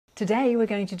Today we're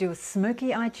going to do a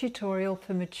smoky eye tutorial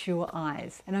for mature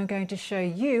eyes, and I'm going to show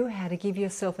you how to give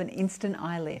yourself an instant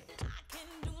eye lift.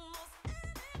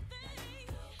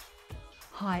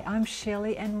 Hi, I'm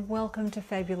Shelley and welcome to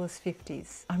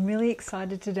Fabulous50s. I'm really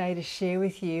excited today to share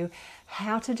with you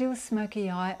how to do a smoky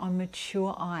eye on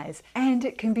mature eyes. And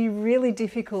it can be really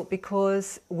difficult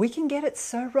because we can get it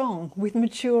so wrong with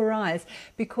mature eyes,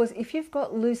 because if you've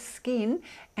got loose skin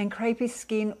and crepey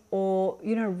skin or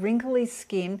wrinkly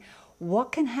skin,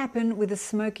 what can happen with a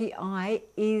smoky eye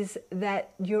is that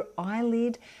your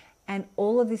eyelid and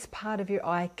all of this part of your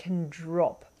eye can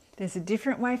drop. There's a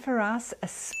different way for us, a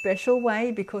special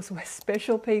way, because we're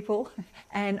special people,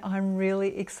 and I'm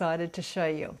really excited to show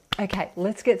you. Okay,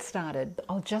 let's get started.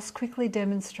 I'll just quickly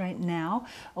demonstrate now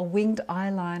a winged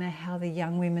eyeliner, how the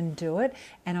young women do it,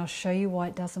 and I'll show you why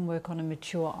it doesn't work on a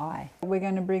mature eye. We're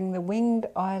going to bring the winged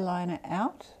eyeliner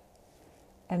out,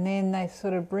 and then they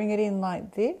sort of bring it in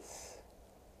like this.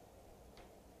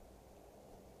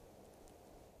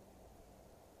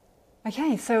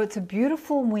 Okay, so it's a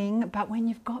beautiful wing, but when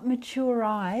you've got mature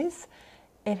eyes,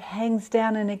 it hangs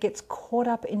down and it gets caught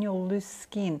up in your loose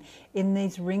skin, in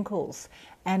these wrinkles,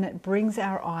 and it brings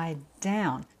our eye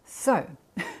down. So,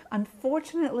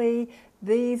 unfortunately,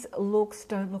 these looks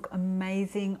don't look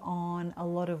amazing on a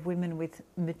lot of women with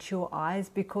mature eyes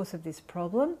because of this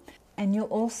problem. And you'll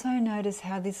also notice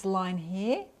how this line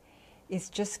here is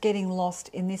just getting lost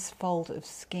in this fold of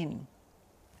skin.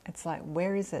 It's like,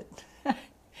 where is it?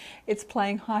 It's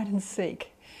playing hide and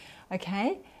seek,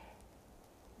 okay?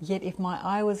 Yet if my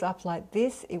eye was up like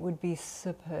this, it would be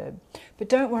superb. But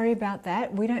don't worry about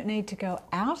that. We don't need to go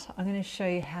out. I'm going to show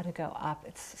you how to go up.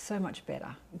 It's so much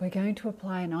better. We're going to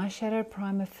apply an eyeshadow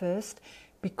primer first,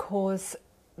 because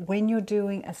when you're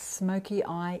doing a smoky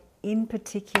eye in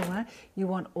particular, you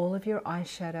want all of your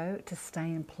eyeshadow to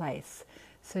stay in place.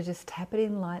 So just tap it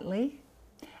in lightly,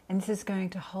 and this is going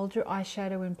to hold your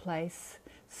eyeshadow in place,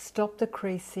 stop the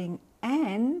creasing,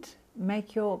 and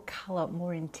make your color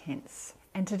more intense.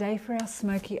 And today for our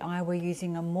smoky eye, we're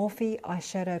using a Morph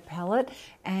eyeshadow palette,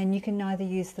 and you can either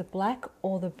use the black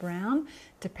or the brown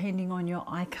depending on your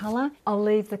eye color. I'll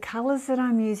leave the colors that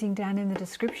I'm using down in the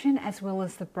description, as well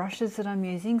as the brushes that I'm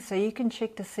using, so you can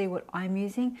check to see what I'm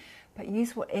using, but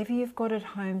use whatever you've got at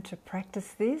home to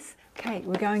practice this. Okay,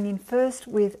 we're going in first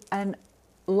with a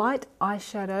light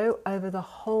eyeshadow over the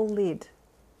whole lid.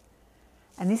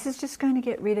 And this is just going to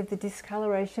get rid of the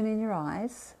discoloration in your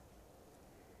eyes,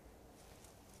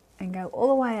 and go all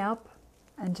the way up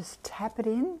and just tap it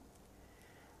in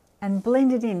and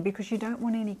blend it in, because you don't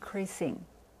want any creasing.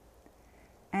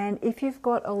 And if you've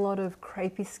got a lot of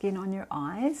crepey skin on your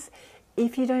eyes,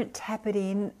 if you don't tap it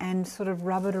in and sort of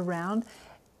rub it around,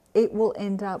 it will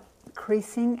end up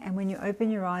creasing, and when you open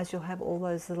your eyes, you'll have all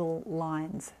those little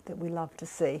lines that we love to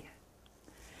see.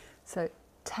 So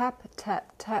tap,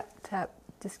 tap, tap, tap.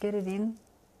 Just get it in.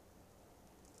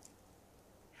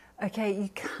 Okay, you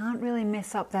can't really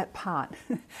mess up that part.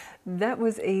 That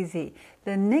was easy.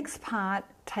 The next part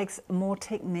takes more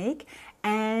technique,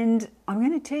 and I'm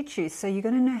going to teach you, so you're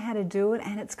going to know how to do it,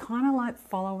 and it's kind of like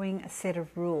following a set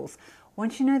of rules.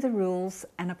 Once you know the rules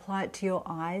and apply it to your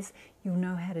eyes, you'll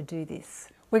know how to do this.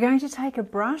 We're going to take a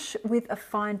brush with a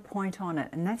fine point on it,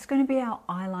 and that's going to be our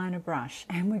eyeliner brush.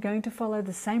 And we're going to follow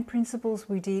the same principles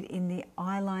we did in the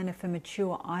eyeliner for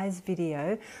mature eyes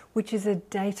video, which is a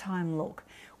daytime look.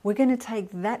 We're going to take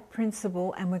that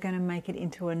principle and we're going to make it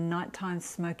into a nighttime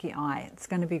smoky eye. It's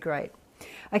going to be great.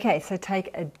 Okay, so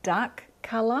take a dark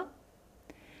color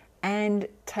and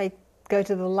go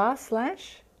to the last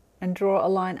lash and draw a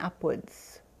line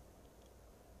upwards.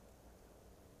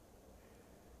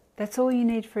 That's all you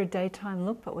need for a daytime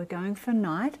look, but we're going for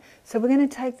night. So we're going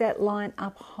to take that line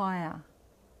up higher.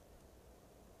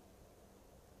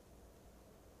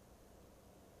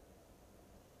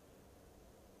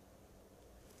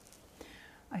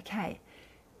 Okay,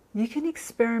 you can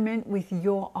experiment with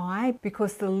your eye,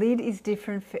 because the lid is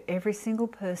different for every single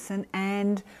person,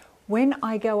 and when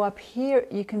I go up here,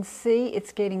 you can see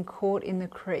it's getting caught in the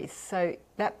crease. So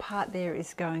that part there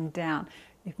is going down.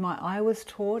 If my eye was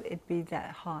taut, it'd be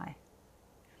that high.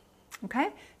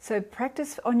 Okay, so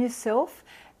practice on yourself,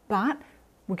 but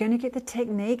we're going to get the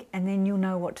technique and then you'll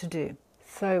know what to do.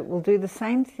 So we'll do the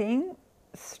same thing,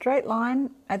 straight line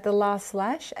at the last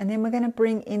lash, and then we're going to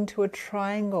bring into a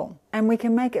triangle. And we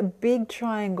can make a big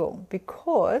triangle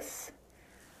because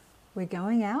we're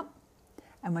going out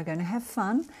and we're going to have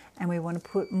fun, and we want to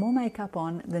put more makeup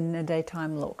on than a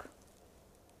daytime look.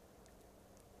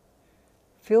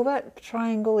 Fill that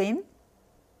triangle in.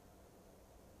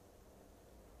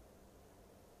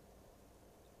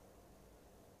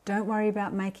 Don't worry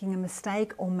about making a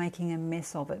mistake or making a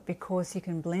mess of it, because you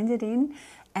can blend it in,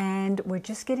 and we're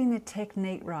just getting the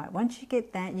technique right. Once you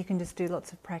get that, you can just do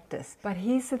lots of practice. But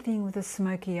here's the thing with a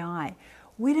smoky eye.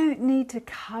 We don't need to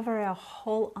cover our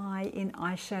whole eye in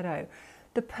eyeshadow.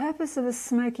 The purpose of a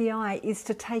smoky eye is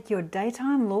to take your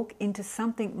daytime look into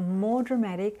something more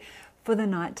dramatic for the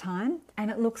nighttime, and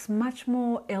it looks much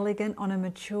more elegant on a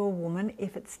mature woman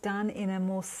if it's done in a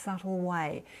more subtle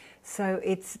way. So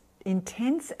it's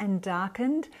intense and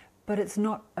darkened, but it's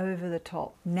not over the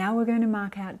top. Now we're going to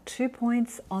mark out 2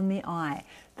 points on the eye.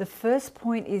 The first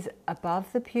point is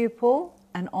above the pupil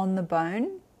and on the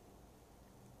bone,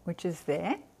 which is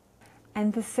there.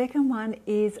 And the second one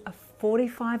is a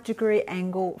 45-degree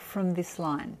angle from this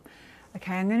line.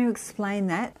 Okay, I'm going to explain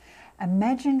that.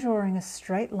 Imagine drawing a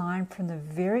straight line from the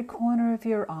very corner of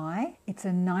your eye. It's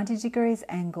a 90 degrees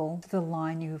angle to the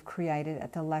line you have created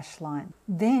at the lash line.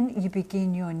 Then you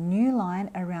begin your new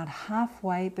line around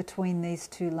halfway between these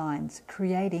two lines,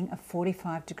 creating a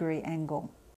 45-degree angle.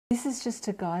 This is just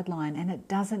a guideline and it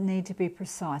doesn't need to be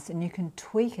precise, and you can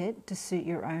tweak it to suit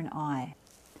your own eye.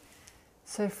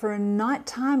 So for a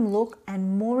nighttime look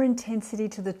and more intensity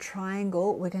to the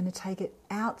triangle, we're going to take it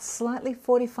out slightly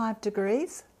 45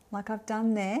 degrees, like I've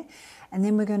done there, and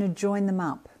then we're going to join them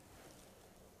up.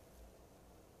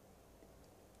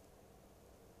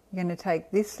 You're going to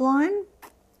take this line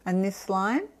and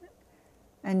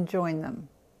join them.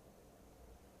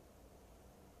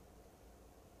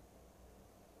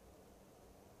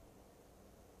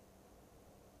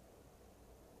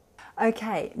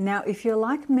 Okay, now if you're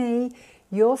like me,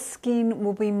 your skin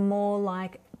will be more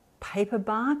like paper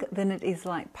bark than it is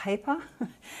like paper.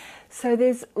 So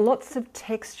there's lots of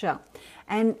texture,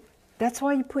 and that's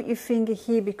why you put your finger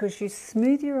here, because you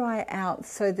smooth your eye out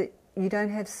so that you don't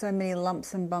have so many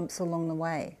lumps and bumps along the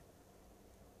way.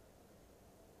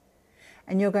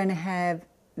 And you're going to have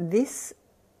this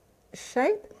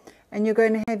shape, and you're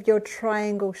going to have your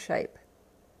triangle shape.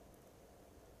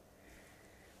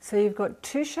 So you've got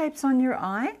two shapes on your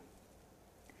eye,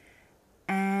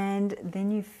 and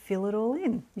then you fill it all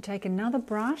in. You take another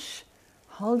brush,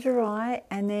 hold your eye,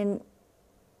 and then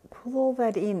pull all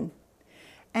that in.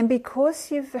 And because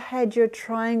you've had your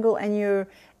triangle and your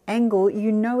angle,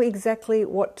 you know exactly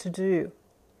what to do.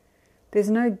 There's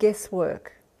no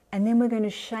guesswork. And then we're going to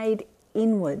shade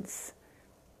inwards.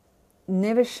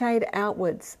 Never shade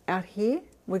outwards. Out here,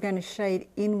 we're going to shade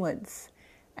inwards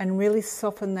and really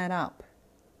soften that up.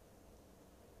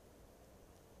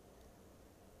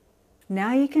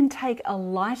 Now you can take a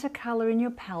lighter color in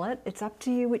your palette, it's up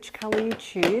to you which color you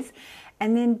choose,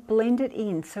 and then blend it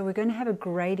in. So we're going to have a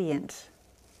gradient.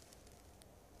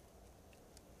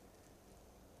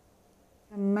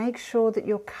 And make sure that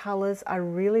your colors are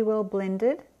really well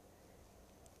blended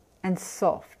and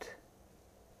soft.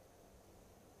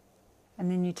 And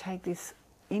then you take this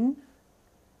in,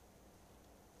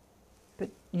 but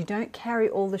you don't carry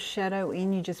all the shadow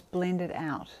in, you just blend it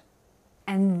out.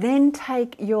 And then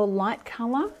take your light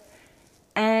color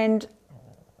and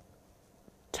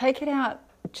take it out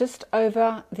just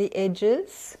over the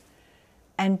edges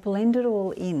and blend it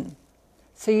all in.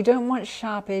 So you don't want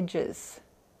sharp edges.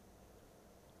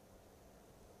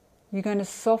 You're going to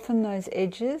soften those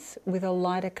edges with a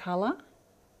lighter color.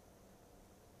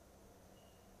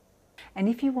 And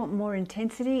if you want more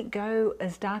intensity, go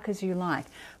as dark as you like.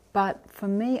 But for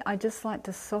me, I just like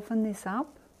to soften this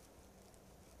up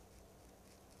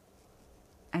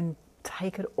and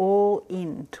take it all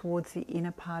in towards the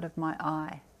inner part of my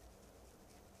eye.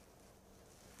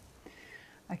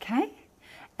 Okay,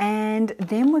 and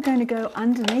then we're going to go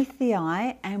underneath the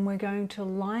eye and we're going to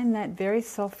line that very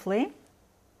softly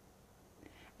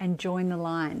and join the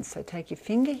lines. So take your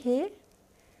finger here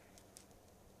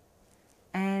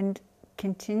and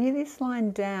continue this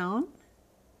line down,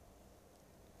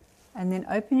 and then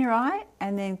open your eye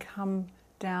and then come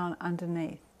down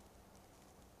underneath.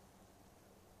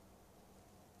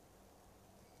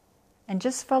 And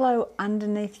just follow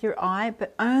underneath your eye,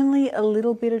 but only a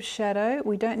little bit of shadow.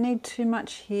 We don't need too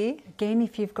much here. Again,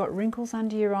 if you've got wrinkles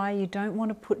under your eye, you don't want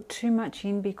to put too much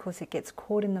in because it gets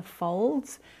caught in the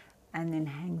folds and then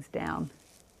hangs down.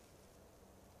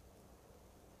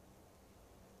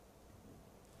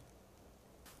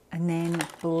 And then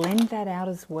blend that out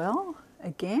as well,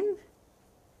 again.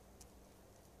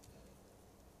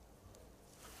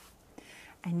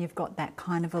 And you've got that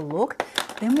kind of a look.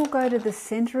 Then we'll go to the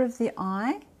center of the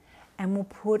eye and we'll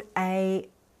put a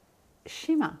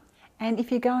shimmer. And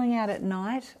if you're going out at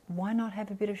night, why not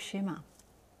have a bit of shimmer?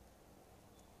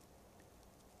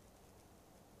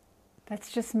 That's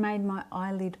just made my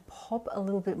eyelid pop a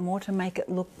little bit more to make it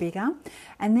look bigger.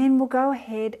 And then we'll go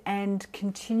ahead and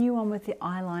continue on with the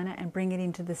eyeliner and bring it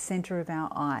into the center of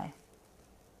our eye.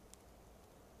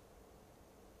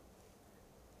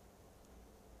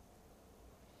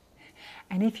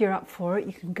 And if you're up for it,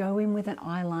 you can go in with an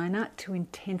eyeliner to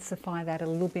intensify that a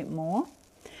little bit more.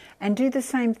 And do the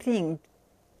same thing.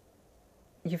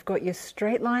 You've got your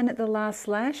straight line at the last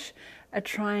lash, a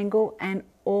triangle, and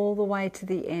all the way to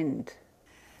the end.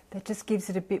 That just gives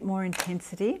it a bit more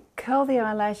intensity. Curl the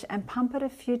eyelash and pump it a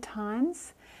few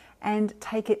times and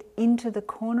take it into the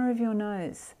corner of your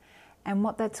nose. And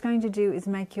what that's going to do is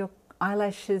make your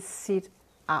eyelashes sit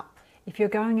up. If you're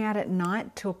going out at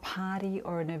night to a party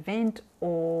or an event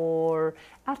or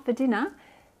out for dinner,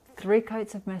 3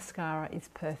 coats of mascara is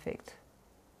perfect.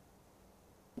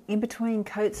 In between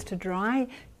coats to dry,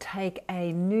 take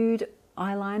a nude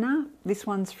eyeliner. This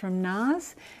one's from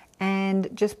NARS, and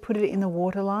just put it in the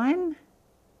waterline.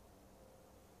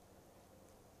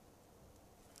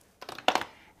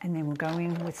 And then we'll go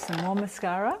in with some more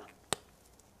mascara.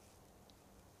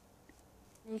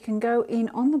 You can go in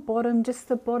on the bottom, just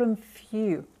the bottom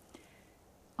few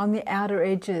on the outer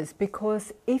edges,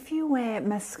 because if you wear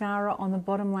mascara on the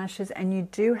bottom lashes and you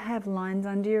do have lines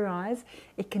under your eyes,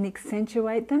 it can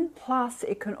accentuate them. Plus,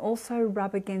 it can also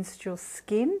rub against your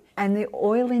skin, and the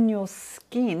oil in your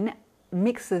skin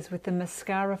mixes with the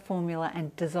mascara formula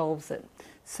and dissolves it.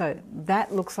 So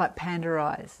that looks like panda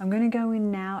eyes. I'm going to go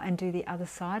in now and do the other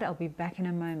side. I'll be back in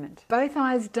a moment. Both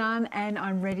eyes done and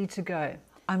I'm ready to go.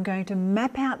 I'm going to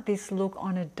map out this look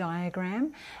on a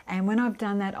diagram, and when I've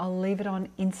done that, I'll leave it on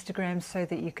Instagram so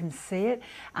that you can see it,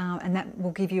 and that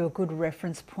will give you a good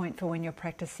reference point for when you're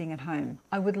practicing at home.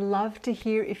 I would love to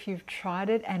hear if you've tried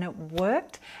it and it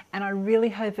worked, and I really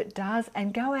hope it does.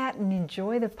 And go out and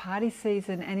enjoy the party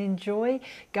season and enjoy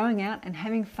going out and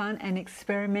having fun and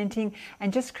experimenting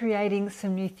and just creating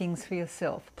some new things for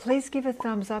yourself. Please give a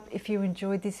thumbs up if you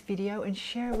enjoyed this video and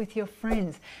share it with your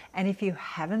friends. And if you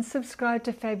haven't subscribed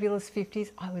to Fabulous50s,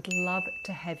 I would love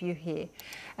to have you here.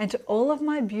 And to all of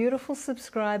my beautiful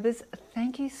subscribers,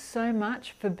 thank you so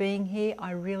much for being here.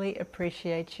 I really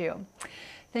appreciate you.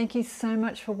 Thank you so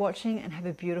much for watching, and have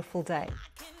a beautiful day.